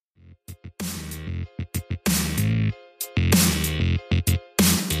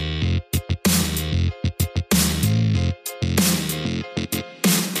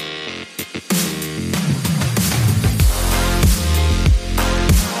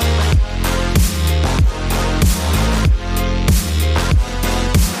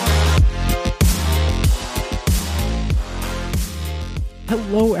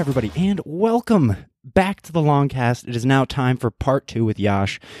everybody, and welcome back to the Longcast. It is now time for part 2 with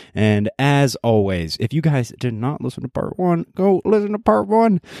Yash. And as always, if you guys did not listen to part 1, go listen to part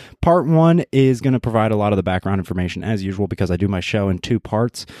 1. Part 1 is going to provide a lot of the background information as usual because I do my show in 2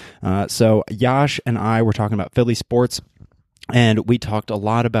 parts. So Yash and I were talking about Philly sports. And we talked a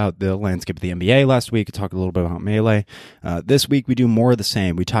lot about the landscape of the NBA last week. We talked a little bit about Melee. This week, we do more of the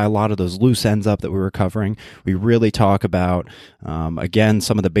same. We tie a lot of those loose ends up that we were covering. We really talk about, again,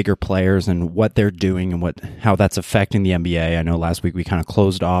 some of the bigger players and what they're doing and how that's affecting the NBA. I know last week we kind of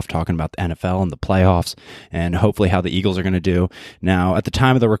closed off talking about the NFL and the playoffs and hopefully how the Eagles are going to do. Now, at the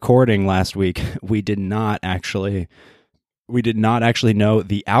time of the recording last week, we did not actually know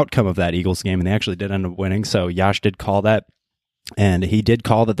the outcome of that Eagles game, and they actually did end up winning. So Yash did call that. And he did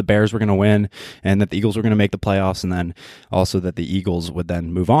call that the Bears were going to win and that the Eagles were going to make the playoffs, and then also that the Eagles would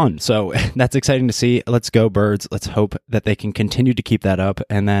then move on. So that's exciting to see. Let's go, Birds. Let's hope that they can continue to keep that up.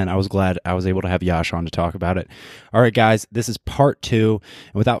 And then I was glad I was able to have Yash on to talk about it. All right, guys, this is part 2.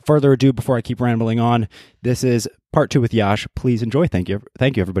 And without further ado, before I keep rambling on, this is part 2 with Yash. Please enjoy. Thank you.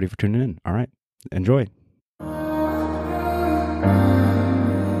 Thank you, everybody, for tuning in. All right. Enjoy.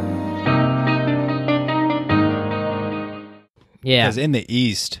 Yeah, because in the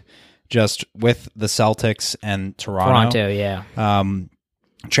East, just with the Celtics and Toronto,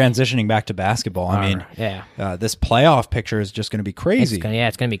 transitioning back to basketball, I mean, this playoff picture is just going to be crazy.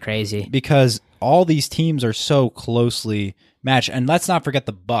 It's going to be crazy because all these teams are so closely matched, and let's not forget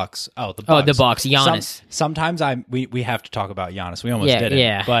the Bucks. Oh, the Bucks, Giannis. Sometimes we have to talk about Giannis. We almost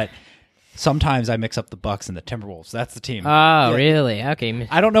didn't, but. Sometimes I mix up the Bucks and the Timberwolves. That's the team. Oh, really? Okay.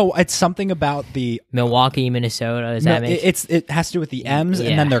 I don't know. It's something about the Milwaukee, Minnesota. It has to do with the M's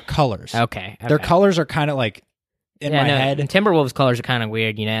and then their colors. Okay. Their colors are kind of like in my head. And Timberwolves colors are kind of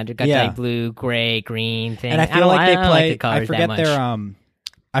weird. You know, they've got that blue, gray, green thing. And I feel like they play.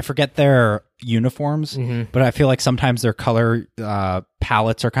 I forget their uniforms, but I feel like sometimes their color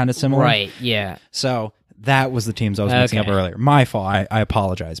palettes are kind of similar. Right. Yeah. So. That was the teams I was mixing up earlier. My fault. I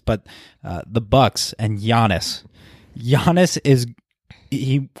apologize. But the Bucks and Giannis.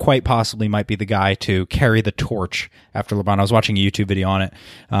 He quite possibly might be the guy to carry the torch after LeBron. I was watching a YouTube video on it.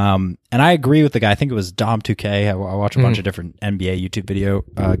 And I agree with the guy. I think it was Dom2K. I watch a bunch of different NBA YouTube video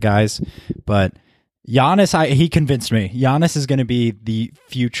guys. But Giannis, he convinced me. Giannis is going to be the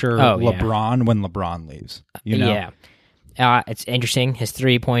future LeBron when LeBron leaves. You know? Yeah. It's interesting. His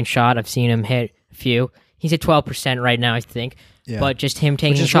 3-point shot, I've seen him hit a few. He's at 12% right now, I think. Yeah. But just him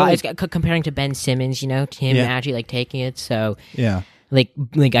taking a shot, really... comparing to Ben Simmons, you know, to him actually like taking it. So like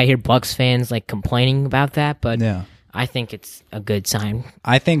I hear Bucks fans like complaining about that, but I think it's a good sign.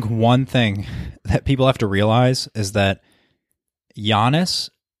 I think one thing that people have to realize is that Giannis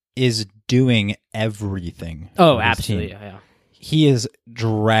is doing everything. Oh, absolutely. Yeah. He is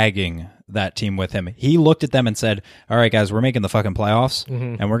dragging that team with him. He looked at them and said, all right, guys, we're making the fucking playoffs,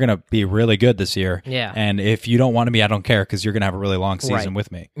 and we're going to be really good this year. Yeah. And if you don't want to be, I don't care, because you're going to have a really long season with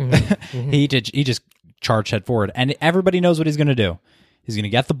me. He just charged head forward. And everybody knows what he's going to do. He's going to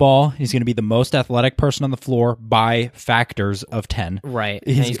get the ball. He's going to be the most athletic person on the floor by factors of 10. Right.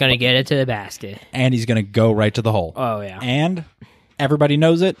 And he's going to get it to the basket. And he's going to go right to the hole. Oh, yeah. And everybody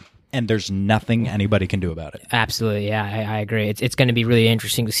knows it. And there's nothing anybody can do about it. Absolutely, yeah, I agree. It's going to be really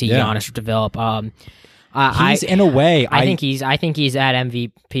interesting to see Giannis develop. He's in a way. I think he's at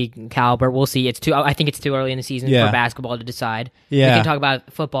MVP caliber. We'll see. I think it's too early in the season for basketball to decide. Yeah. We can talk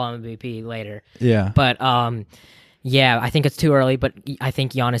about football MVP later. Yeah, but I think it's too early. But I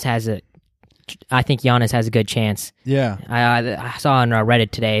think Giannis has a good chance. Yeah, I saw on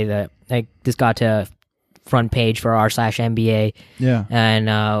Reddit today that this got to front page for r/NBA. Yeah. And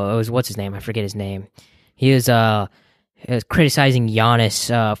it was, what's his name? I forget his name. He was criticizing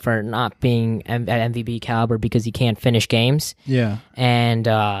Giannis for not being at MVP caliber because he can't finish games. Yeah. And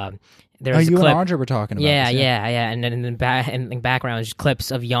there's you a clip. and Andre were talking about this. Yeah. And then in the background, just clips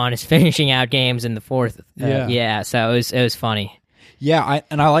of Giannis finishing out games in the fourth. So it was funny. Yeah,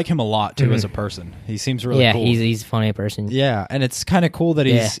 I like him a lot too as a person. He seems really cool. Yeah, he's a funny person. Yeah, and it's kind of cool that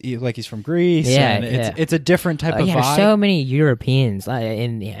he's from Greece. Yeah, and it's a different type of vibe. There's so many Europeans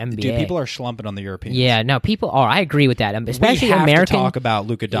in the NBA. Dude, people are slumping on the Europeans. Yeah, no, people are. I agree with that. Especially we have American. to talk about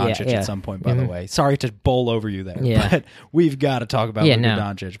Luka Doncic at some point. By the way, sorry to bowl over you there, but we've got to talk about Luka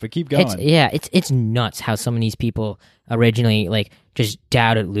Doncic. But keep going. It's nuts how some of these people originally just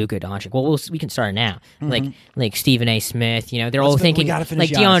doubted Luka Doncic. Well, we can start now. Like Stephen A. Smith, you know, they're all thinking like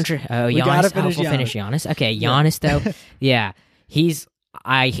DeAndre. Oh, Giannis. We'll finish Giannis. Okay, Giannis though. Yeah, he's.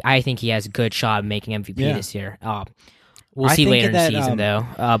 I think he has a good shot of making MVP this year. We'll see later in the season though.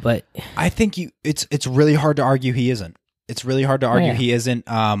 But I think it's really hard to argue he isn't. It's really hard to argue he isn't.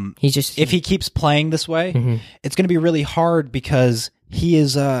 He's just if he keeps playing this way, it's going to be really hard because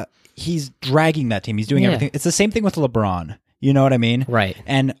he's dragging that team. He's doing everything. It's the same thing with LeBron. You know what I mean? Right.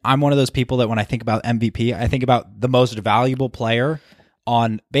 And I'm one of those people that when I think about MVP, I think about the most valuable player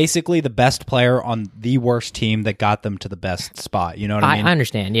on basically the best player on the worst team that got them to the best spot. You know what I mean? I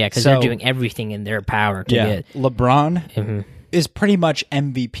understand. Yeah, because they're doing everything in their power to get. LeBron is pretty much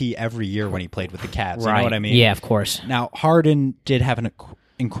MVP every year when he played with the Cavs. Right. You know what I mean? Yeah, of course. Now, Harden did have an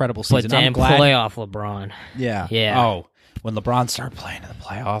incredible season. But then playoff LeBron. Yeah. Yeah. Oh, when LeBron started playing in the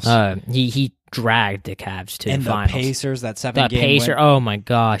playoffs. He dragged the Cavs to and the finals. And the Pacers, that 7-game win. Oh my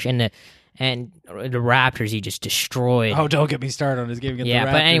gosh. And the Raptors, he just destroyed. Oh, don't get me started on his game against the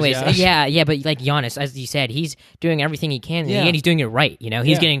Raptors. But anyways, but like Giannis, as you said, he's doing everything he can, and he's doing it right. You know,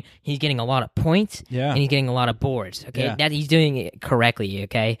 he's getting a lot of points, and he's getting a lot of boards. Okay, that he's doing it correctly.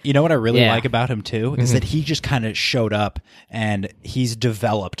 Okay, you know what I really like about him too is that he just kind of showed up and he's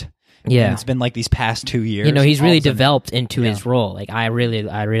developed. Yeah, and it's been like these past 2 years. You know, he's really developed into his role. Like I really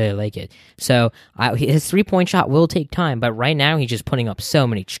like it. So his 3-point shot will take time, but right now he's just putting up so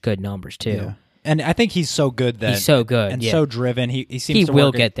many good numbers too. Yeah. And I think he's so good that he's so good and so driven. He seems he to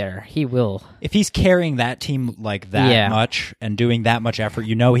will get there. He will. If he's carrying that team like that much and doing that much effort,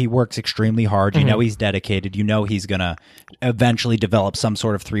 you know he works extremely hard. You know he's dedicated. You know he's gonna eventually develop some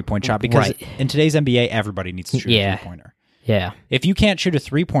sort of 3-point shot because in today's NBA, everybody needs to shoot a 3-pointer. Yeah. If you can't shoot a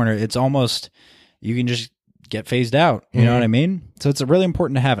 3-pointer, it's almost you can just get phased out. You know what I mean? So it's really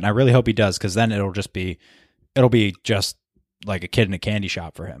important to have, and I really hope he does because then it'll be just like a kid in a candy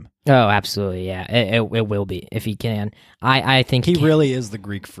shop for him. Oh, absolutely, yeah. It will be if he can. I think he really is the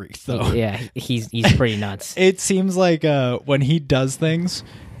Greek freak, though. Yeah, he's pretty nuts. It seems like when he does things,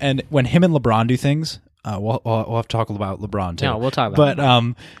 and when him and LeBron do things, we'll have to talk about LeBron too. No, we'll talk about.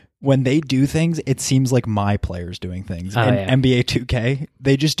 But when they do things, it seems like my players doing things. In NBA 2K,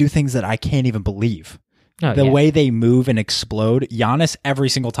 they just do things that I can't even believe. The way they move and explode. Giannis, every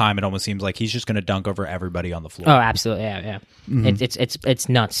single time, it almost seems like he's just going to dunk over everybody on the floor. Oh, absolutely, yeah. It's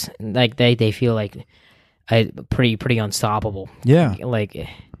nuts. Like they feel like pretty unstoppable. Yeah. Like,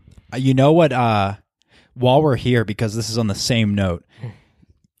 you know what? While we're here, because this is on the same note,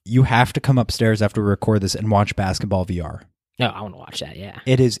 you have to come upstairs after we record this and watch Basketball VR. No, I want to watch that. Yeah,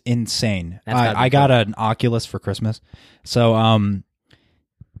 it is insane. I got an Oculus for Christmas, so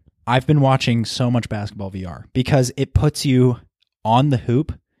I've been watching so much Basketball VR because it puts you on the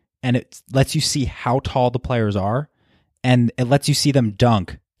hoop and it lets you see how tall the players are, and it lets you see them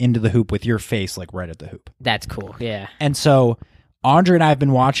dunk into the hoop with your face like right at the hoop. That's cool. Yeah, and so Andre and I have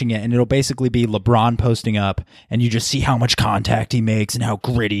been watching it, and it'll basically be LeBron posting up, and you just see how much contact he makes and how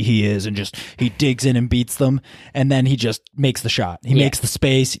gritty he is, and just he digs in and beats them, and then he just makes the shot. He makes the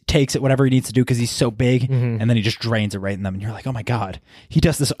space, takes it, whatever he needs to do because he's so big, and then he just drains it right in them, and you're like, oh my God, he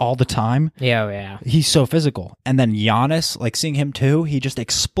does this all the time? Yeah. He's so physical. And then Giannis, like seeing him too, he just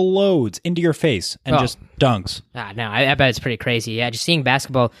explodes into your face and just dunks. No, I bet it's pretty crazy. Yeah, just seeing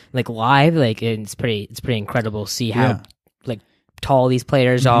basketball like live, like it's pretty incredible to see how like tall these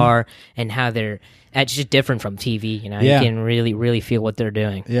players are and how they're just different from TV. You know, you can really feel what they're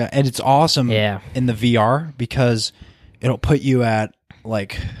doing. Yeah, and it's awesome in the VR because it'll put you at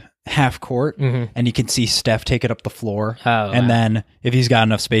like half court and you can see Steph take it up the floor. And then if he's got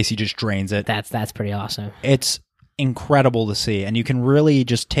enough space, he just drains it. That's pretty awesome. It's incredible to see, and you can really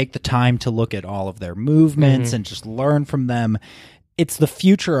just take the time to look at all of their movements and just learn from them. It's the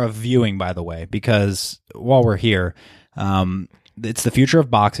future of viewing, by the way, because while we're here, it's the future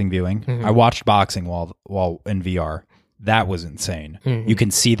of boxing viewing. I watched boxing while in VR. That was insane. You can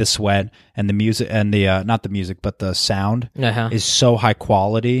see the sweat and the music and the not the music, but the sound is so high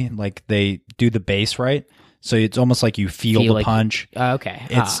quality. Like they do the bass right, so it's almost like you feel the like punch. Okay,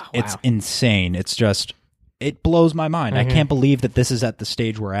 It's insane. It's just it blows my mind. I can't believe that this is at the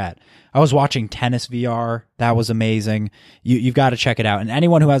stage we're at. I was watching tennis VR. That was amazing. You've got to check it out. And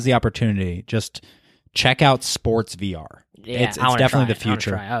anyone who has the opportunity, just check out sports VR. Yeah, it's definitely the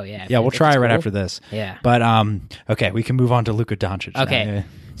future. Oh yeah, yeah. We'll try it right after this. Yeah, but okay, we can move on to Luka Doncic. Okay, now.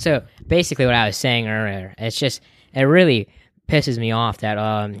 So basically, what I was saying earlier, it really pisses me off that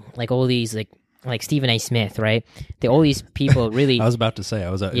like all these like Stephen A. Smith, right? All these people really. I was about to say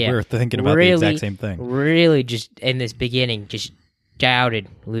we were thinking about the exact same thing. Really, just in this beginning, just doubted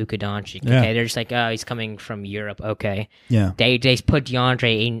Luka Doncic. Okay, they're just like, oh, he's coming from Europe. Okay, yeah. They put DeAndre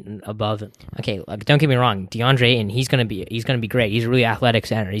Ayton above him. Okay, don't get me wrong, DeAndre Ayton, he's gonna be great. He's a really athletic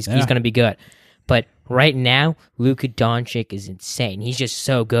center. He's gonna be good. But right now, Luka Doncic is insane. He's just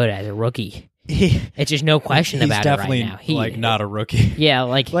so good as a rookie. It's just no question about it right now. He's definitely like not a rookie. Yeah,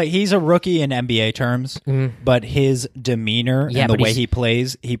 like he's a rookie in NBA terms, but his demeanor and the way he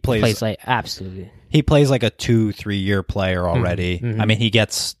plays like absolutely. He plays like a 2-3 year player already. I mean, he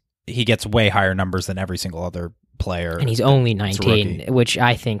gets way higher numbers than every single other player, and he's only 19, which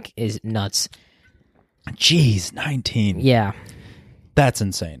I think is nuts. Jeez, 19. Yeah, that's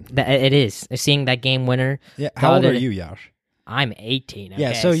insane. It is. Seeing that game winner. Yeah, how old are you, Yash? I'm 18. Okay?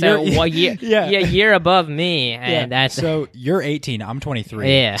 Yeah, so you're 1 year, a year above me, and that's so you're 18. I'm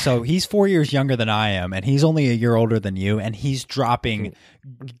 23. Yeah, so he's 4 years younger than I am, and he's only a year older than you, and he's dropping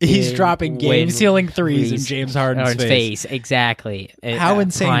game-sealing threes in James Harden's face. Exactly. How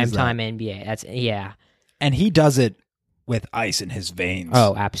insane is that? Prime time NBA. That's and he does it with ice in his veins.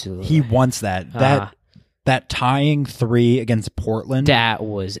 Oh, absolutely. He wants that. That tying three against Portland. That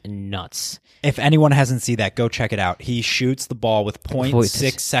was nuts. If anyone hasn't seen that, go check it out. He shoots the ball with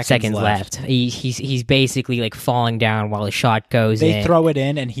 0.6 seconds left. He's basically like falling down while the shot goes in. They throw it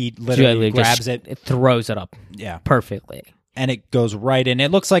in, and he literally grabs it. Throws it up. Yeah. Perfectly. And it goes right in. It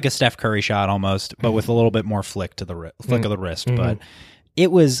looks like a Steph Curry shot almost, but with a little bit more flick of the wrist. But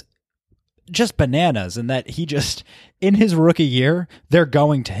it was just bananas, and that he just, in his rookie year, they're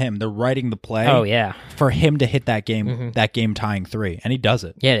going to him. They're writing the play. Oh yeah, for him to hit that game tying three, and he does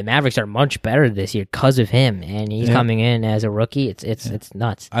it. Yeah, the Mavericks are much better this year because of him, and he's coming in as a rookie. It's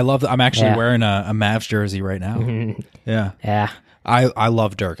nuts. I love that. I'm actually wearing a Mavs jersey right now. Yeah. I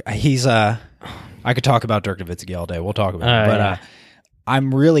love Dirk. He's I could talk about Dirk Nowitzki all day. We'll talk about it, but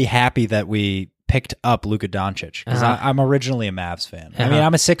I'm really happy that we picked up Luka Doncic because I'm originally a Mavs fan. I mean,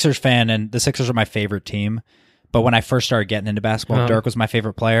 I'm a Sixers fan, and the Sixers are my favorite team. But when I first started getting into basketball, Dirk was my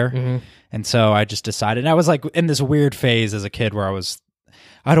favorite player, and so I just decided. And I was like in this weird phase as a kid where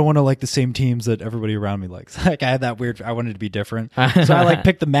I don't want to like the same teams that everybody around me likes. Like I had that weird. I wanted to be different, so I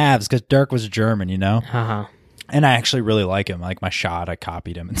picked the Mavs because Dirk was German, you know. And I actually really like him. I like my shot. I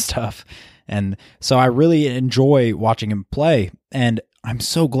copied him and stuff, and so I really enjoy watching him play. And I'm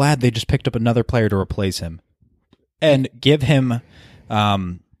so glad they just picked up another player to replace him and give him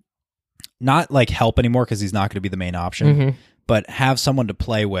not like help anymore because he's not going to be the main option, but have someone to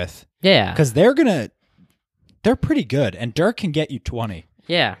play with. Yeah, because they're pretty good, and Dirk can get you 20.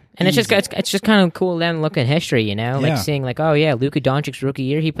 Yeah, and it's just kind of cool then look at history, you know, like seeing like, oh yeah, Luka Doncic's rookie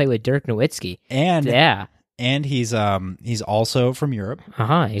year he played with Dirk Nowitzki, and he's also from Europe.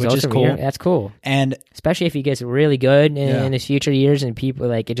 He's also from Europe. That's cool. And especially if he gets really good in his future years, and people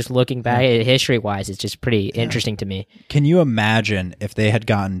like just looking back at history wise, it's just pretty interesting to me. Can you imagine if they had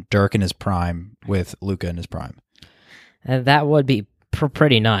gotten Dirk in his prime with Luka in his prime? That would be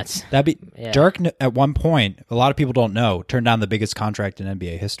pretty nuts. That'd be Dirk at one point. A lot of people don't know turned down the biggest contract in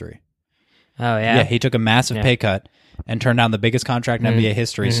NBA history. Oh yeah, yeah. He took a massive pay cut and turned down the biggest contract in NBA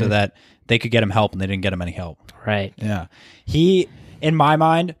history so that they could get him help, and they didn't get him any help. Right. Yeah. He, in my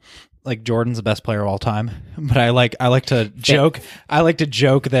mind, like Jordan's the best player of all time, but I like to joke. I like to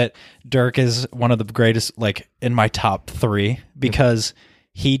joke that Dirk is one of the greatest, like in my top 3, because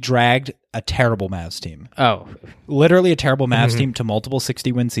he dragged a terrible Mavs team. Oh, literally a terrible Mavs team to multiple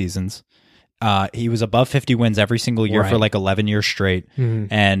 60-win seasons. He was above 50 wins every single year for like 11 years straight.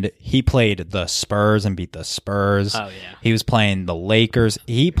 And he played the Spurs and beat the Spurs. Oh, yeah. He was playing the Lakers.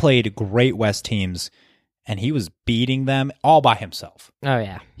 He played great West teams, and he was beating them all by himself. Oh,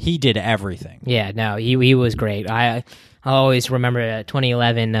 yeah. He did everything. Yeah, no, he was great. I always remember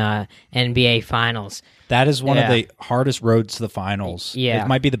 2011 NBA Finals. That is one of the hardest roads to the finals. Yeah. It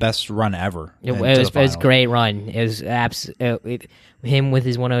might be the best run ever. It was a great run. It was him with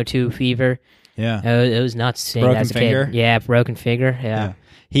his 102 fever. Yeah. It was nuts seeing that as a finger. kid. Yeah, broken finger. Yeah.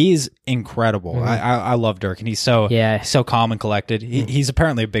 He's incredible. I love Dirk, and he's so calm and collected. He's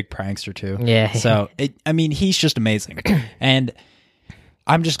apparently a big prankster too. Yeah. So he's just amazing, and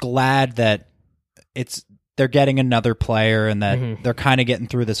I'm just glad that they're getting another player, and that they're kind of getting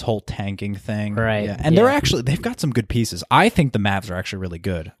through this whole tanking thing. Right. Yeah. And they've got some good pieces. I think the Mavs are actually really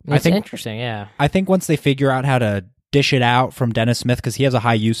good. It's interesting, yeah. I think once they figure out how to dish it out from Dennis Smith, because he has a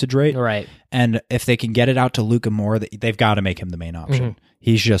high usage rate. Right. And if they can get it out to Luka more, they've got to make him the main option.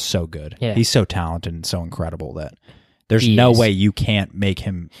 He's just so good. Yeah. He's so talented and so incredible that there's no way you can't make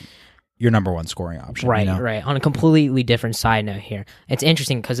him your number one scoring option. Right, you know? right. On a completely different side note here, it's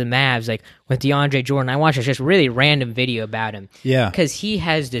interesting because the Mavs, like with DeAndre Jordan, I watched a just really random video about him. Yeah. Because he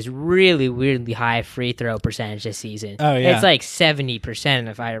has this really weirdly high free throw percentage this season. Oh, yeah. It's like 70%,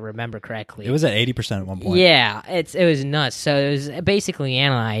 if I remember correctly. It was at 80% at one point. Yeah, it was nuts. So it was basically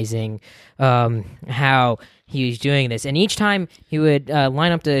analyzing how he was doing this. And each time he would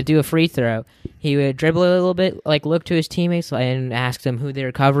line up to do a free throw, he would dribble a little bit, like look to his teammates and ask them who they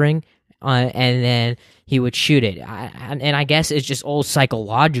were covering, and then he would shoot it. And I guess it's just all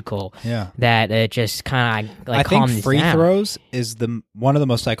psychological. That it just kind of like calms I think free down. throws is one of the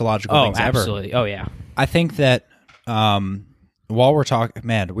most psychological things absolutely. ever. Oh yeah. I think that while we're talking,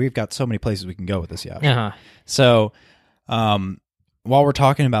 man, we've got so many places we can go with this, Yash. So while we're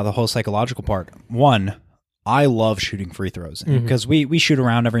talking about the whole psychological part, one, I love shooting free throws because we shoot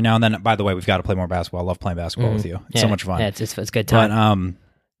around every now and then. By the way, we've got to play more basketball. I love playing basketball with you. It's so much fun. Yeah, it's a good time.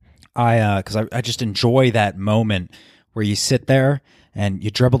 But I just enjoy that moment where you sit there and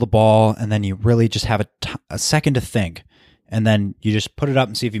you dribble the ball and then you really just have a second to think. And then you just put it up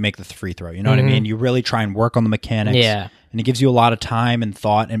and see if you make the free throw. You know what I mean? You really try and work on the mechanics. Yeah. And it gives you a lot of time and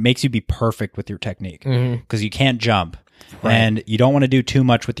thought. And it makes you be perfect with your technique because you can't jump. Right. And you don't want to do too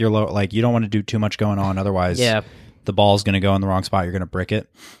much with your you don't want to do too much going on. Otherwise, the ball's going to go in the wrong spot. You're going to brick it.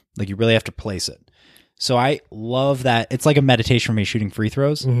 Like, you really have to place it. So I love that. It's like a meditation for me, shooting free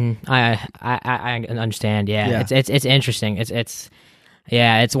throws. I understand. Yeah. It's interesting.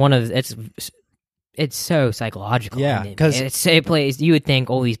 It's so psychological. Yeah, because it plays. You would think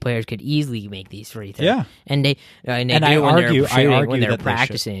all these players could easily make these free throws. Yeah, and they I argue when they're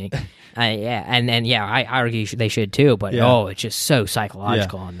practicing. I argue they should too. But it's just so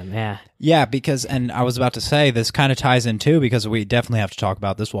psychological on them. Yeah, because, and I was about to say, this kind of ties in too, because we definitely have to talk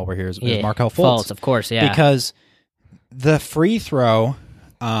about this while we're here. Is Markelle Fultz, of course. Yeah, because the free throw,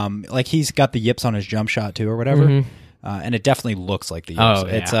 he's got the yips on his jump shot too, or whatever. And it definitely looks like the yips.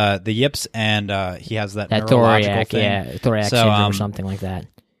 It's the yips, and he has that neurological thing. Thoracic syndrome or something like that.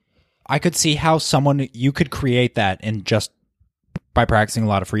 I could see how you could create that in just by practicing a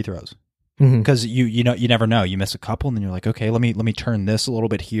lot of free throws. Because you never know. You miss a couple, and then you're like, okay, let me turn this a little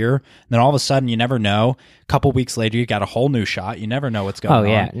bit here. And then all of a sudden, you never know. A couple weeks later, you got a whole new shot. You never know what's going on. Oh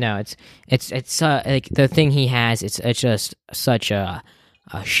yeah, no, it's like the thing he has. It's just such a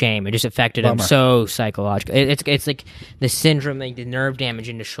shame. It just affected him so psychologically. It's like the syndrome, like the nerve damage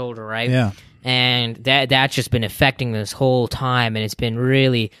in the shoulder, right? Yeah, and that's just been affecting this whole time, and it's been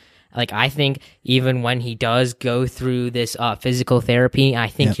really. Like, I think even when he does go through this physical therapy, I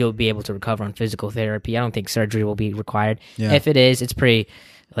think he'll be able to recover on physical therapy. I don't think surgery will be required. Yeah. If it is, it's pretty,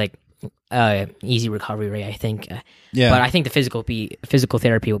 easy recovery rate, I think. But I think the physical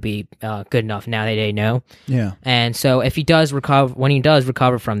therapy will be good enough now that they know. Yeah. And so if he does recover, when he does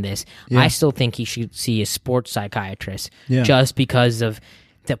recover from this, I still think he should see a sports psychiatrist just because of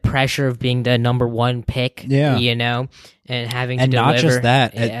the pressure of being the number one pick, and having to deliver. And not just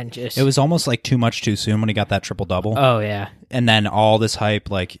that, it was almost like too much too soon when he got that triple-double. Oh, yeah. And then all this hype,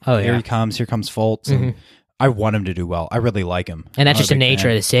 here comes Fultz, and I want him to do well. I really like him. And that's just the nature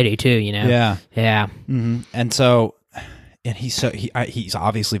of the city, too, Yeah. Yeah. And so, he's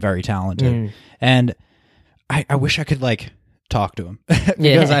obviously very talented. And I wish I could, talk to him.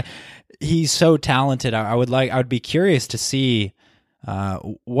 Because he's so talented. I would be curious to see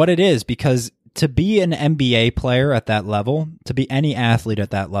what it is, because to be an NBA player at that level, to be any athlete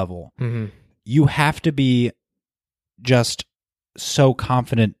at that level, you have to be just so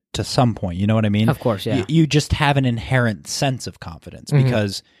confident to some point. You know what I mean? Of course, yeah. You just have an inherent sense of confidence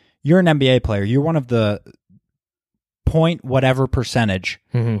because you're an NBA player. You're one of the point whatever percentage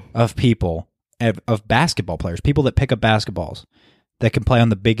of people, of basketball players, people that pick up basketballs that can play on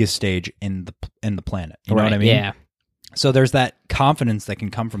the biggest stage in the planet. You know what I mean? Yeah. So there's that confidence that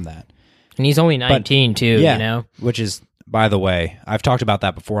can come from that. And he's only 19 too, which is, by the way, I've talked about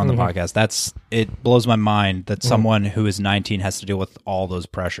that before on the podcast. It blows my mind that someone who is 19 has to deal with all those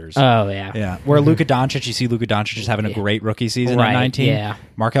pressures. Oh, yeah. Yeah. Where Luka Doncic, you see Luka Doncic is having a great rookie season at 19. Yeah.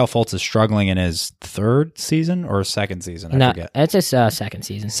 Markelle Fultz is struggling in his third season or second season, I forget. It's his second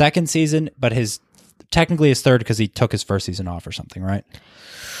season. Second season, but technically his third because he took his first season off or something, right?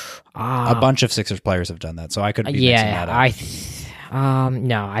 A bunch of Sixers players have done that, so I could be mixing that up.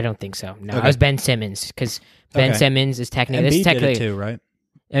 No, I don't think so. No, it was Ben Simmons, because Ben Simmons is technically... Embiid did it too, right?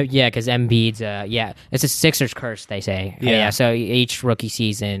 Yeah, because Embiid's... it's a Sixers curse, they say. Yeah, so each rookie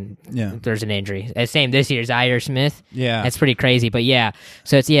season, there's an injury. Same this year, Zaire Smith. Yeah. That's pretty crazy, but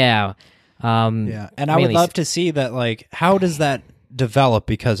so it's... and I would love to see that, how does that develop?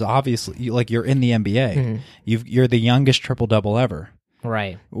 Because obviously, you're in the NBA. You're the youngest triple-double ever.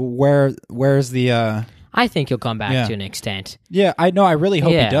 Right. Where's the... I think he'll come back to an extent. Yeah, I know. I really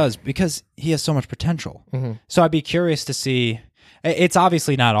hope he does, because he has so much potential. So I'd be curious to see... It's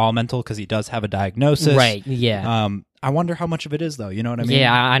obviously not all mental, because he does have a diagnosis. Right, yeah. I wonder how much of it is, though. You know what I mean?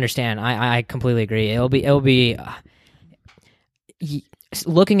 Yeah, I understand. I completely agree. It'll be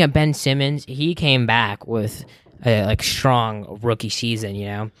looking at Ben Simmons, he came back with a strong rookie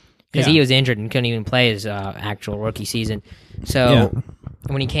season, because he was injured and couldn't even play his actual rookie season. So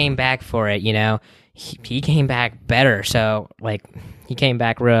when he came back for it, he came back better. So like he came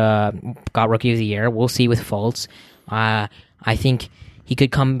back, got Rookie of the Year. We'll see with Fultz. I think he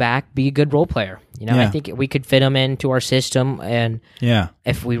could come back, be a good role player. I think we could fit him into our system, and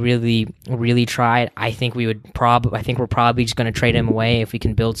if we really, really tried, I think we're probably just going to trade him away if we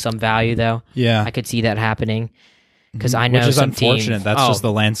can build some value. Though, I could see that happening because I know which is some unfortunate. teams, That's just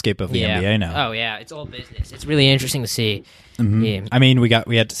the landscape of the NBA now. Oh yeah, it's all business. It's really interesting to see. Mm-hmm. Yeah. I mean, we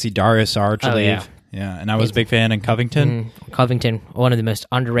had to see Dario Saric leave. Yeah, and I was a big fan in Covington. Covington, one of the most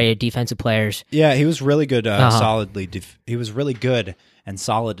underrated defensive players. Yeah, he was really good. He was really good and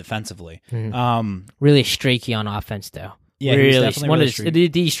solid defensively. Really streaky on offense, though. Yeah, really, one of the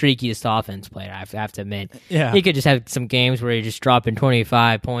streakiest offense player. I have to admit. Yeah, he could just have some games where he just dropping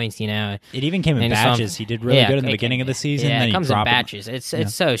 25 points. It even came in batches. He did really good in the beginning of the season. Yeah, then it comes in batches.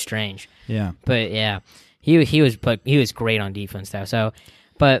 It's so strange. Yeah, but he was great on defense though. So,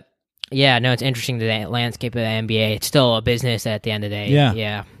 but. Yeah, no, it's interesting, the landscape of the NBA. It's still a business at the end of the day.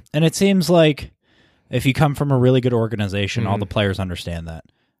 Yeah. And it seems like if you come from a really good organization, all the players understand that.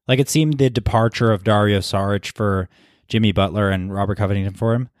 Like, it seemed the departure of Dario Saric for Jimmy Butler and Robert Covington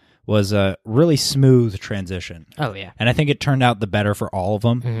for him was a really smooth transition. Oh, yeah. And I think it turned out the better for all of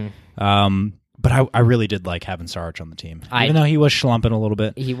them. But I really did like having Saric on the team, even though he was schlumping a little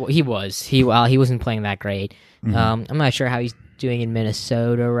bit. He wasn't playing that great. I'm not sure how he's doing in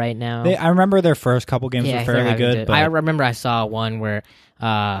Minnesota right now. I remember their first couple games were fairly good. But I remember I saw one where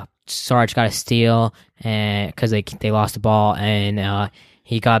Sarge got a steal because they lost the ball, and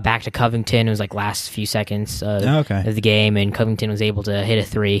he got back to Covington. It was like last few seconds of the game, and Covington was able to hit a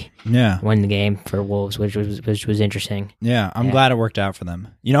three, win the game for Wolves, which was interesting. Yeah, I'm glad it worked out for them.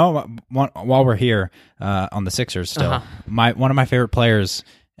 While we're here on the Sixers still, one of my favorite players,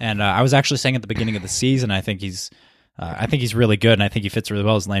 and I was actually saying at the beginning of the season, I think he's really good, and I think he fits really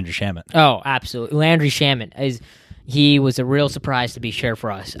well as Landry Shamet. Oh, absolutely. Landry Shamet he was a real surprise to be sure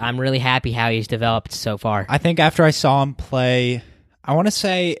for us. I'm really happy how he's developed so far. I think after I saw him play, I want to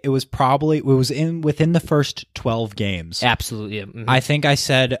say it was within the first 12 games. Absolutely. Mm-hmm. I think I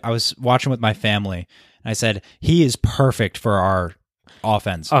said, I was watching with my family, and I said, he is perfect for our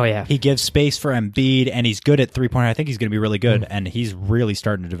offense. Oh, yeah. He gives space for Embiid, and he's good at three-pointer. I think he's going to be really good, and he's really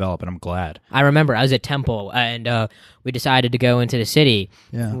starting to develop, and I'm glad. I remember I was at Temple, and we decided to go into the city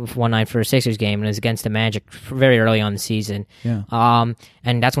one night for a Sixers game, and it was against the Magic very early on in the season. Yeah.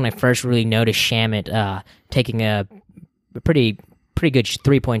 And that's when I first really noticed Shamet taking a pretty good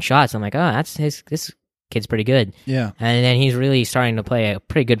three-point shots. I'm like, oh, this kid's pretty good. Yeah. And then he's really starting to play a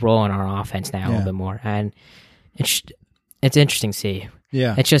pretty good role in our offense now a little bit more, and it's interesting to see.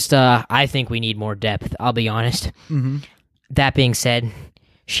 Yeah. It's just, I think we need more depth, I'll be honest. Mm-hmm. That being said,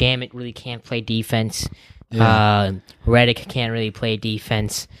 Shamet really can't play defense. Redick can't really play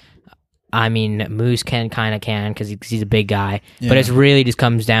defense. I mean, Moose can because he's a big guy. Yeah. But it really just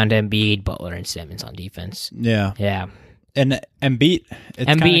comes down to Embiid, Butler, and Simmons on defense. Yeah. Yeah. And Embiid,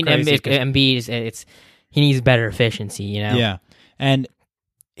 he needs better efficiency, Yeah. And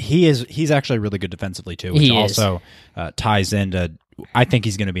he's actually really good defensively too, which also ties into. I think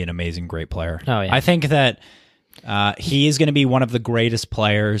he's going to be an amazing, great player. Oh yeah, I think that he is going to be one of the greatest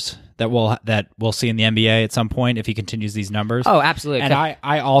players that we'll see in the NBA at some point if he continues these numbers. Oh, absolutely. And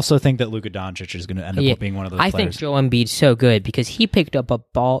I also think that Luka Doncic is going to end up being one of those players. I think Joel Embiid's so good because he picked up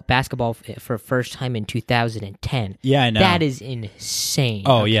basketball for first time in 2010. Yeah, I know. That is insane.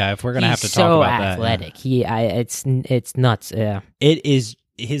 Oh yeah, if we're going to have to talk about that. He's so athletic. It's nuts. Yeah. It is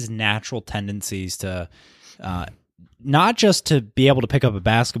his natural tendencies to not just to be able to pick up a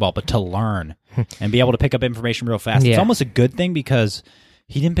basketball, but to learn and be able to pick up information real fast. It's almost a good thing because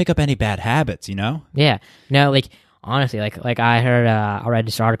he didn't pick up any bad habits, Yeah. No, like honestly, like I heard, I read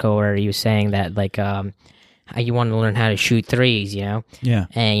this article where he was saying that you want to learn how to shoot threes, Yeah.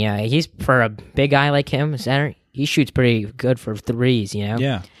 And he's for a big guy like him, center. He shoots pretty good for threes,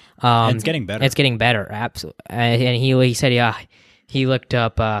 Yeah. And it's getting better. It's getting better, absolutely. And he said, he looked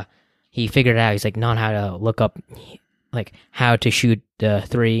up. He figured it out. He's like, not how to look up, like how to shoot the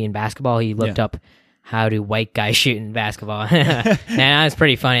three in basketball. He looked up how do white guys shoot in basketball. And that's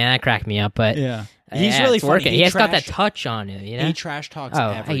pretty funny. And that cracked me up. But he's really working. He has got that touch on him. He trash talks.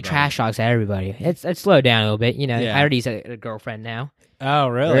 Everybody. He trash talks everybody. It's slowed down a little bit. I heard he's a girlfriend now. Oh,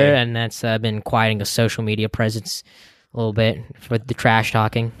 really? And that's been quieting his social media presence a little bit with the trash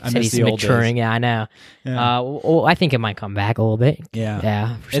talking. I miss the old maturing. days. Yeah, I know. Yeah. I think it might come back a little bit.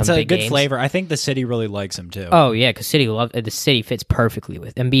 Yeah. For it's some a big good games. flavor. I think the city really likes him too. Oh yeah, because the city fits perfectly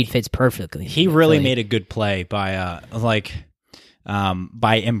with Embiid. Fits perfectly. He really made a good play by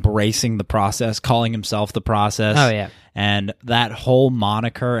by embracing the process, calling himself the process. Oh yeah. and that whole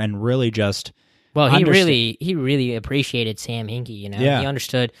moniker, and really just he really appreciated Sam Hinkie. You know, he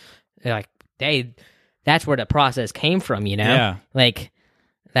understood like that's where the process came from. You know, like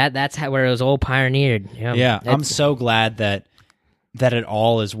that's where it was all pioneered. I'm so glad that it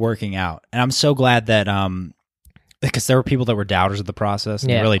all is working out, and I'm so glad that because there were people that were doubters of the process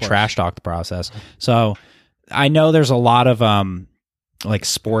and really trash talked the process. So I know there's a lot of like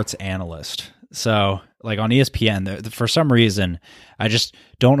sports analysts. So like on ESPN, for some reason, I just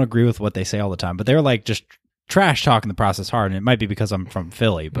don't agree with what they say all the time. But they're like just trash talking the process hard, and it might be because I'm from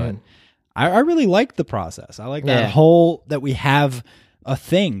Philly, but I really like the process. I like that whole that we have a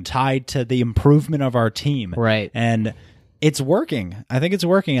thing tied to the improvement of our team, right? And it's working. I think it's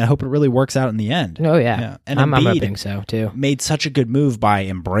working. I hope it really works out in the end. Oh yeah, and I'm hoping so too. Made such a good move by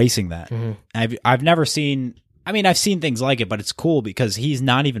embracing that. I've never seen. I mean, I've seen things like it, but it's cool because he's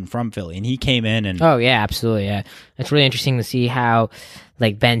not even from Philly, and he came in and... Oh, yeah, absolutely, yeah. It's really interesting to see how,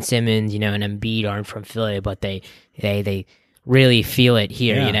 like, Ben Simmons, and Embiid aren't from Philly, but they really feel it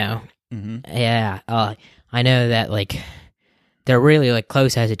here, you know? Yeah. I know that, like, they're really, like,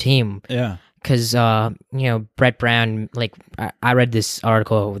 close as a team. Yeah. Because, Brett Brown, like, I read this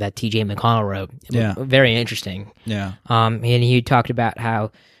article that TJ McConnell wrote. Yeah. Very interesting. Yeah. And he talked about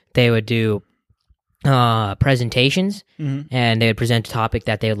how they would do presentations, and they would present a topic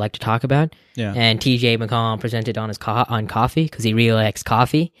that they would like to talk about. Yeah. And TJ McConnell presented on his on coffee because he really likes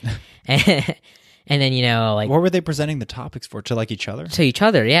coffee. And then like what were they presenting the topics for, to like each other? To each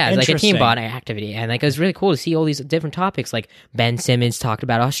other, yeah. It's like a team bonding activity, and like it was really cool to see all these different topics. Like Ben Simmons talked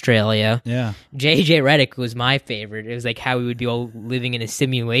about Australia. Yeah. JJ Redick was my favorite. It was like how we would be all living in a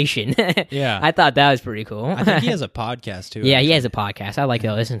simulation. Yeah. I thought that was pretty cool. I think he has a podcast too. Yeah, he has a podcast. I like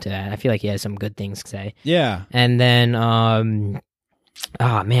to listen to that. I feel like he has some good things to say. Yeah. And then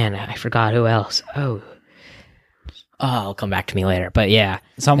oh man, I forgot who else. I'll come back to me later. But yeah,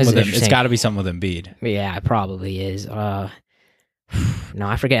 something with him. It's got to be something with Embiid. Yeah, it probably is. No,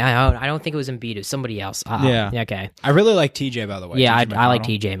 I forget. I don't think it was Embiid. It was somebody else. Yeah. Okay. I really like TJ, by the way. Yeah, I like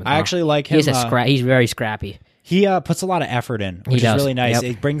TJ McConnell. I actually like him. He's very scrappy. He puts a lot of effort in, which is really nice.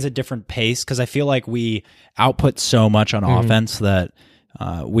 Yep. It brings a different pace because I feel like we output so much on offense that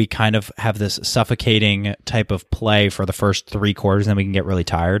we kind of have this suffocating type of play for the first 3 quarters, and then we can get really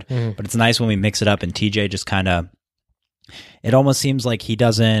tired. But it's nice when we mix it up, and TJ just kind of... It almost seems like he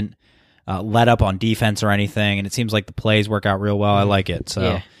doesn't let up on defense or anything, and it seems like the plays work out real well. I like it. So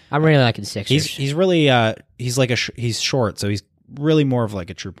yeah, I'm really liking Sixers. He's really he's short, so he's really more of like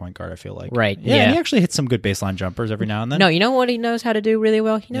a true point guard. I feel like right. Yeah, and he actually hits some good baseline jumpers every now and then. No, you know what he knows how to do really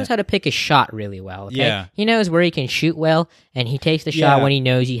well? He knows how to pick a shot really well. Okay? Yeah, he knows where he can shoot well, and he takes the shot when he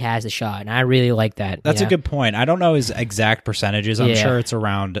knows he has the shot, and I really like that. That's a good point. I don't know his exact percentages. I'm sure it's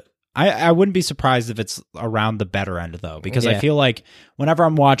around. I wouldn't be surprised if it's around the better end, though, because I feel like whenever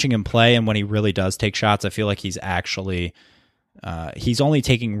I'm watching him play and when he really does take shots, I feel like he's actually he's only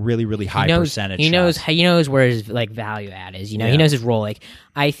taking really, really high percentage shots. He knows where his like value add is. He knows his role. Like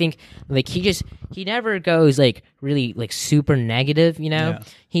I think like he never goes like really like super negative.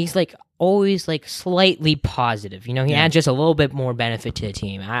 He's like always like slightly positive. He adds just a little bit more benefit to the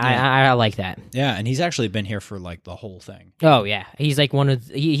team. I like that. Yeah, and he's actually been here for like the whole thing. Oh yeah, he's like one of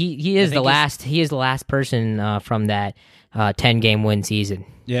he is the last. He is the last person from that 10-game win season.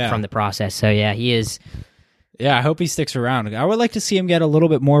 Yeah, from the process. So yeah, he is. Yeah, I hope he sticks around. I would like to see him get a little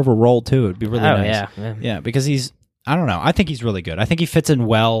bit more of a role too. It'd be really nice. Yeah, because he's. I don't know. I think he's really good. I think he fits in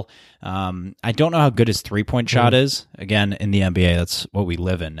well. I don't know how good his 3-point shot is. Again, in the NBA, that's what we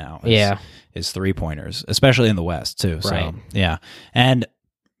live in now. Is 3-pointers, especially in the West too. So right. Yeah, and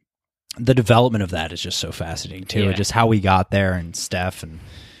the development of that is just so fascinating too. Yeah. Just how we got there, and Steph, and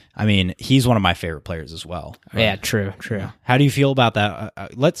I mean, he's one of my favorite players as well. Yeah, true. How do you feel about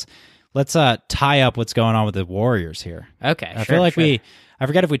that? Let's tie up what's going on with the Warriors here. Okay, I feel like I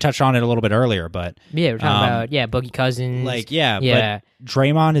forget if we touched on it a little bit earlier, but we're talking about Boogie Cousins, but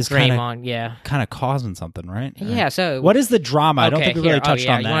Draymond is kind of causing something, right? Yeah. So what is the drama? I don't think we really touched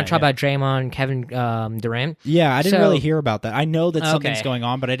on that. You want to talk about Draymond, Kevin Durant? Yeah, I didn't really hear about that. I know that something's going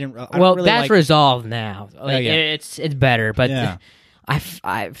on, but I didn't. That's resolved now. It's better, but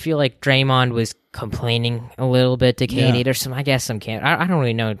I feel like Draymond was complaining a little bit to KD. There's some can't. I don't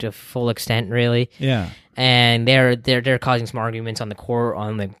really know to a full extent, really. Yeah. And they're causing some arguments on the court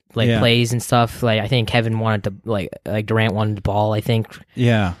on the plays and stuff. Like I think Kevin wanted to like Durant wanted the ball. I think.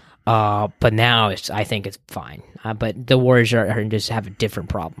 Yeah. But now I think it's fine. But the Warriors are just have a different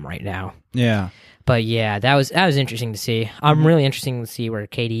problem right now. Yeah. But yeah, that was interesting to see. I'm really interested to see where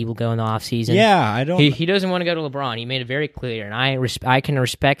KD will go in the offseason. Yeah, I don't. He doesn't want to go to LeBron. He made it very clear, and I can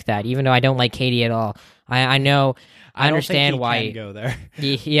respect that, even though I don't like KD at all. I know. I understand why he can go there.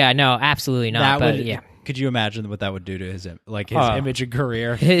 Yeah, no, absolutely not. Yeah. Could you imagine what that would do to his image and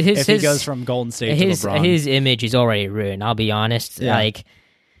career if he goes from Golden State to LeBron? His image is already ruined. I'll be honest. Yeah.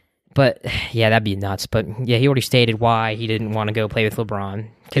 But yeah, that'd be nuts. But yeah, he already stated why he didn't want to go play with LeBron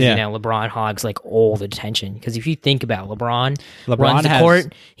because LeBron hogs all the attention. Because if you think about LeBron runs the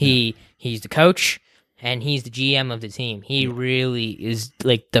court, he's the coach and he's the GM of the team. He really is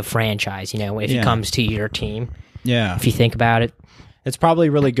the franchise. If it comes to your team. Yeah, if you think about it. It's probably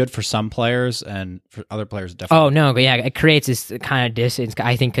really good for some players, and for other players, definitely. Oh, no, but yeah, it creates this kind of distance,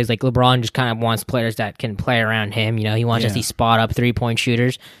 I think, because LeBron just kind of wants players that can play around him. He wants just these spot-up three-point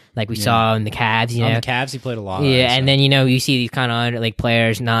shooters, like we saw in the Cavs. On the Cavs, he played a lot. Yeah, and then, you see these kind of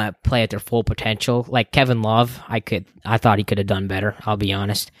players not play at their full potential. Like Kevin Love, I thought he could have done better, I'll be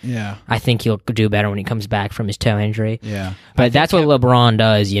honest. Yeah. I think he'll do better when he comes back from his toe injury. Yeah. But that's what LeBron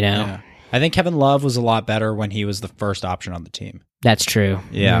does, Yeah. I think Kevin Love was a lot better when he was the first option on the team. That's true.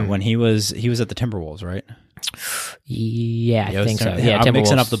 Yeah, when he was at the Timberwolves, right? Yeah, I think so. Yeah, I'm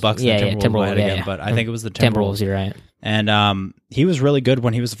mixing up the Bucks and the Timberwolves again, but I think it was the Timberwolves. You're right. And he was really good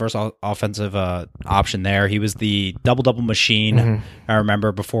when he was the first offensive option there. He was the double-double machine. Mm-hmm. I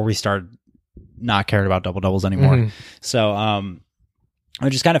remember before we started not caring about double-doubles anymore. Mm-hmm. So,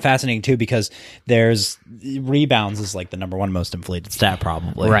 which is kind of fascinating too, because there's rebounds is the number one most inflated stat,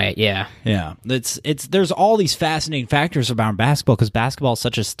 probably. Right. Yeah. Yeah. There's all these fascinating factors about basketball because basketball is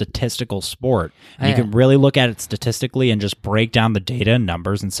such a statistical sport. And you can really look at it statistically and just break down the data and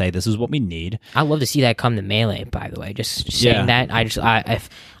numbers and say this is what we need. I love to see that come to Melee. By the way, just saying that,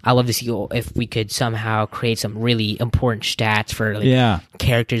 I love to see if we could somehow create some really important stats for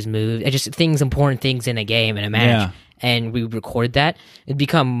characters' moves, just important things in a game in a match. Yeah. And we record that, it'd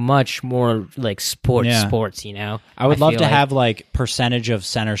become much more sports, I would love to have percentage of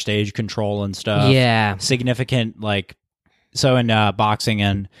center stage control and stuff. Yeah. Significant, so in boxing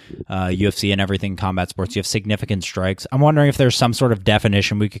and UFC and everything, combat sports, you have significant strikes. I'm wondering if there's some sort of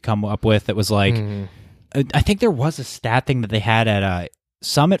definition we could come up with that was I think there was a stat thing that they had at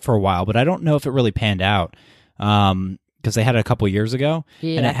Summit for a while, but I don't know if it really panned out. Because they had it a couple years ago,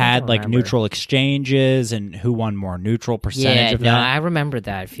 and it had neutral exchanges and who won more neutral percentage of that. Yeah, I remember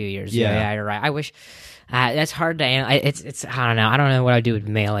that a few years ago. Yeah, you're right. I wish that's hard to analyze. It's I don't know. I don't know what I'd do with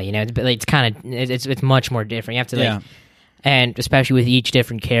Melee. But it's kind of it's much more different. You have to and especially with each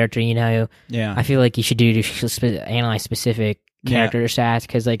different character. I feel like you should analyze specific character stats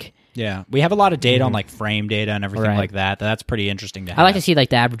because Yeah, we have a lot of data on frame data and everything like that. That's pretty interesting to have. I like to see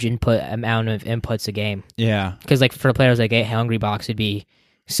the average amount of inputs a game. Yeah, because for players like Hungrybox, it'd be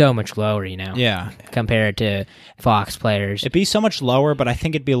so much lower, Yeah, compared to Fox players, it'd be so much lower. But I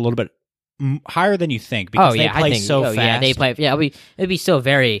think it'd be a little bit higher than you think because they play so fast. Yeah, they play. Yeah, it'd be still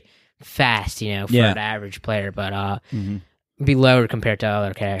very fast, for an average player. But it'd be lower compared to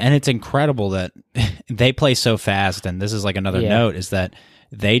other characters. And it's incredible that they play so fast. And this is another note is that.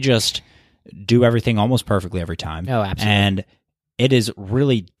 They just do everything almost perfectly every time. Oh, absolutely. And it is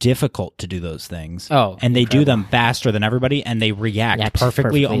really difficult to do those things. Oh, and they do them faster than everybody, and they react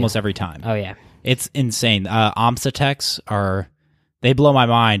perfectly almost every time. Oh, yeah. It's insane. AMSA techs they blow my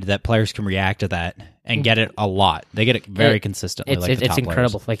mind that players can react to that and get it a lot. They get it very consistently. It's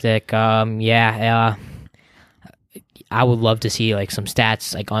incredible. Players. I would love to see some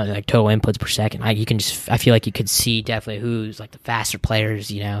stats on total inputs per second. I feel like you could see definitely who's the faster players.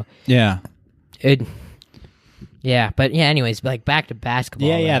 Yeah. But anyways, back to basketball.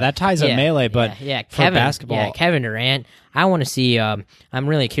 Yeah, that ties up Melee, but for basketball, Kevin Durant. I want to see. I'm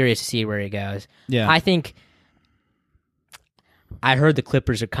really curious to see where he goes. Yeah, I think. I heard the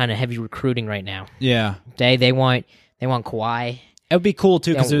Clippers are kind of heavy recruiting right now. Yeah, they want Kawhi. It would be cool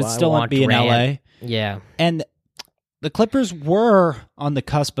too because it would still not be Durant. in LA. Yeah, and. The Clippers were on the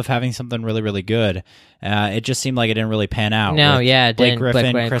cusp of having something really, really good. It just seemed like it didn't really pan out. No, Blake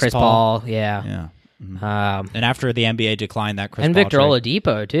Griffin, Chris Paul. Yeah. Mm-hmm. And after the NBA declined that Chris and Paul Victor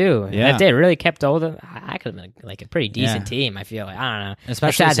Oladipo too. Yeah, if they really kept all the, I could have been a pretty decent team. I feel I don't know,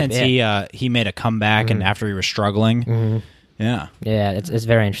 especially since he made a comeback and after he was struggling. Mm-hmm. Yeah, it's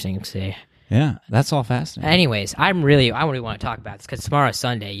very interesting to see. Yeah, that's all fascinating. Anyways, I really want to talk about this because tomorrow's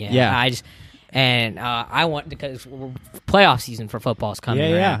Sunday. Yeah. I want because playoff season for football is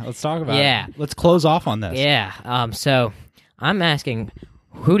coming. Yeah. Let's talk about it. Let's close off on this. Yeah. So I'm asking,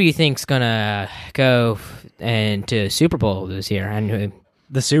 who do you think's gonna go into Super Bowl this year? And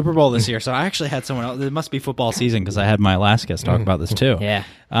the Super Bowl this year. So I actually had someone else. It must be football season because I had my last guest talk about this too. Yeah.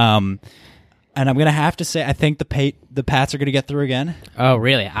 And I'm gonna have to say I think the Pats are gonna get through again. Oh,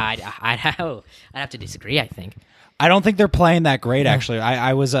 really? I'd have to disagree. I think. I don't think they're playing that great. Actually,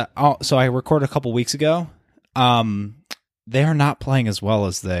 I was so I recorded a couple weeks ago. They are not playing as well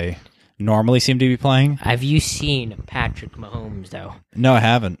as they normally seem to be playing. Have you seen Patrick Mahomes though? No, I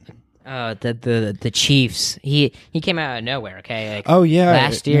haven't. The Chiefs. He came out of nowhere. Okay. Like, oh yeah.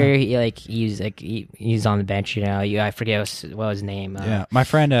 Last year, he was on the bench. You know, I forget what his name. Yeah, my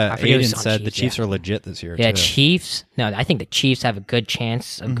friend Aiden said the Chiefs are legit this year. Yeah, too. Chiefs. No, I think the Chiefs have a good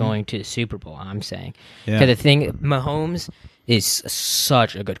chance of going to the Super Bowl. I'm saying because the thing, Mahomes is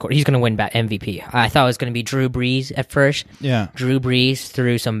such a good quarterback. He's going to win back MVP. I thought it was going to be Drew Brees at first. Yeah, Drew Brees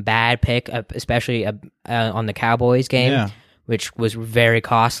threw some bad pick, especially on the Cowboys game. Yeah. Which was very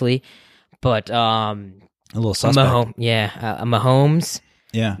costly, but a little suspect. Mahomes.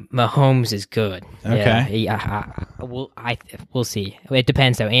 Yeah, Mahomes is good. Okay, we'll see. It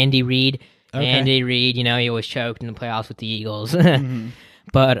depends though. Andy Reid, you know, he always choked in the playoffs with the Eagles.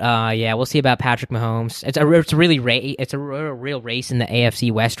 But we'll see about Patrick Mahomes. It's a real race in the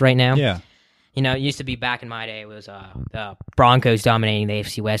AFC West right now. Yeah. You know, it used to be back in my day. It was the Broncos dominating the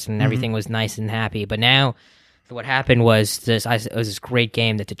AFC West, and everything was nice and happy. But now, what happened was it was this great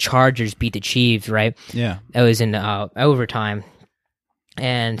game that the Chargers beat the Chiefs, right? Yeah. It was in overtime.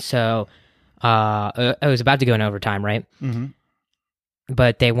 And so it was about to go in overtime, right? Mm-hmm.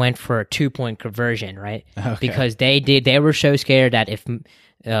 But they went for a 2-point conversion, right? Okay. Because they were so scared that if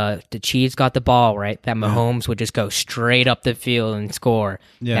the Chiefs got the ball, right, that Mahomes would just go straight up the field and score.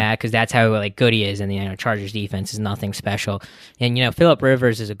 Yeah, because that's how good he is, and the Chargers defense is nothing special. And Phillip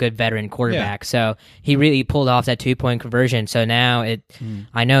Rivers is a good veteran quarterback, so he really pulled off that 2-point conversion. So now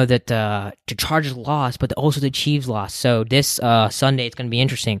I know that the Chargers lost, but also the Chiefs lost. So this Sunday it's going to be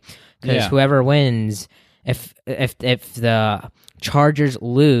interesting because whoever wins, if the Chargers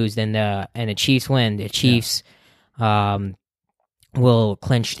lose, and the Chiefs win, the Chiefs will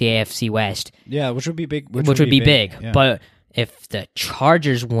clinch the AFC West. Yeah, which would be big. Which would be big. Yeah. But if the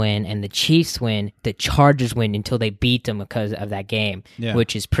Chargers win and the Chiefs win, the Chargers win until they beat them because of that game,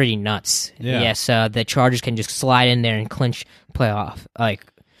 which is pretty nuts. Yeah. Yes, the Chargers can just slide in there and clinch playoff.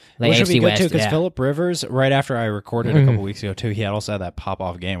 Which would be good too, because Phillip Rivers, right after I recorded a couple weeks ago too, he had also had that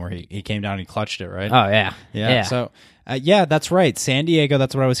pop-off game where he came down and he clutched it, right? Oh, yeah. Yeah. So, that's right. San Diego,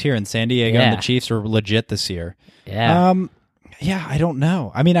 that's what I was hearing. San Diego and the Chiefs are legit this year. Yeah. I don't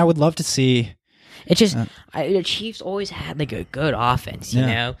know. I mean, I would love to see. It's just the Chiefs always had a good offense, you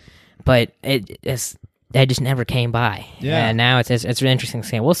know, but it just never came by. Yeah. And now it's an interesting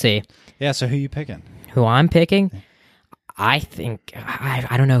thing. We'll see. Yeah. So who you picking? Who I'm picking? I think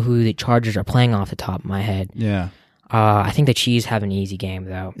I don't know who the Chargers are playing off the top of my head. Yeah. I think the Chiefs have an easy game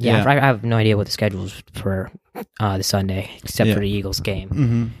though. Yeah. I have no idea what the schedule is for the Sunday, except for the Eagles game.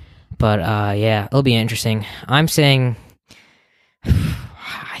 Mm-hmm. But it'll be interesting. I'm saying.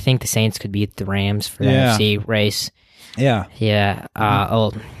 I think the Saints could beat the Rams for the NFC race. Yeah. Yeah.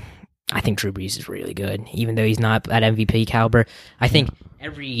 I think Drew Brees is really good, even though he's not at MVP caliber. I think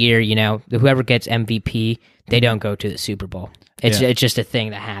every year, whoever gets MVP, they don't go to the Super Bowl. It's just a thing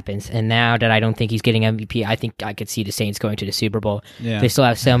that happens. And now that I don't think he's getting MVP, I think I could see the Saints going to the Super Bowl. Yeah. They still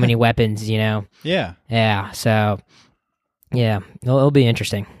have so many weapons, Yeah. Yeah. So. Yeah, it'll be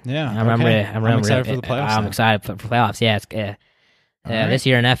interesting. Yeah, I'm excited for the playoffs. I'm excited for playoffs. Yeah, this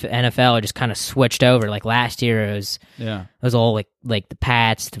year in NFL it just kind of switched over. Like last year it was all like the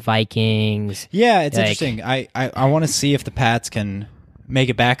Pats, the Vikings. Yeah, it's interesting. I want to see if the Pats can make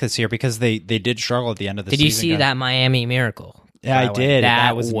it back this year because they did struggle at the end of the season. Did you see that Miami Miracle? Yeah, I did.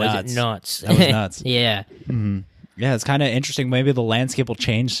 That was nuts. That was nuts. Yeah. Mm-hmm. Yeah, it's kind of interesting. Maybe the landscape will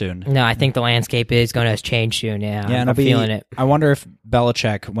change soon. No, I think the landscape is going to change soon. Yeah, I'm feeling it. I wonder if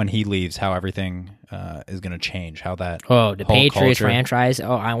Belichick, when he leaves, how everything is going to change. How that the Patriots franchise.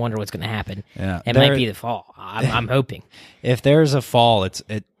 Oh, I wonder what's going to happen. Yeah, it might be the fall. I'm hoping. If there's a fall,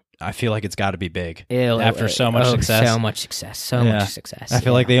 I feel like it's got to be big after so much success. So much success. I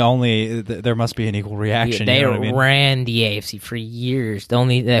feel like there must be an equal reaction. They ran the AFC for years. The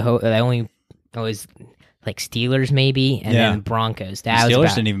only was. Like Steelers, maybe, and then Broncos. The Steelers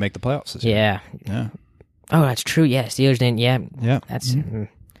didn't even make the playoffs this year. Yeah. Oh, that's true. Yeah, Steelers didn't. Yeah. That's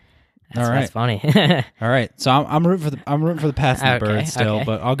that's funny. All right. So I'm rooting for the Pats and the Birds still,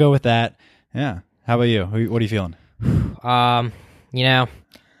 but I'll go with that. Yeah. How about you? What are you feeling? I'll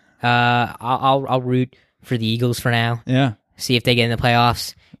root for the Eagles for now. Yeah. See if they get in the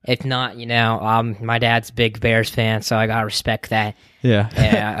playoffs. If not, my dad's a big Bears fan, so I gotta respect that.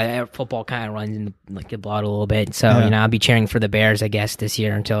 Yeah. Football kind of runs in the blood a little bit. So, I'll be cheering for the Bears, I guess, this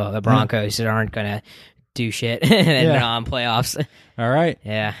year until the Broncos aren't gonna do shit and on playoffs. All right.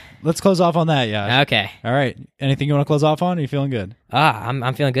 Yeah. Let's close off on that, yeah. Okay. All right. Anything you want to close off on? Are you feeling good?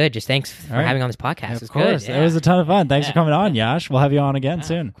 I'm feeling good. Just thanks for having me on this podcast. Yeah, it was of course. good. Yeah. It was a ton of fun. Thanks for coming on, Yash. We'll have you on again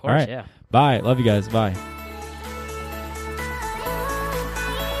soon. Of course, all right. Yeah. Bye. Love you guys. Bye.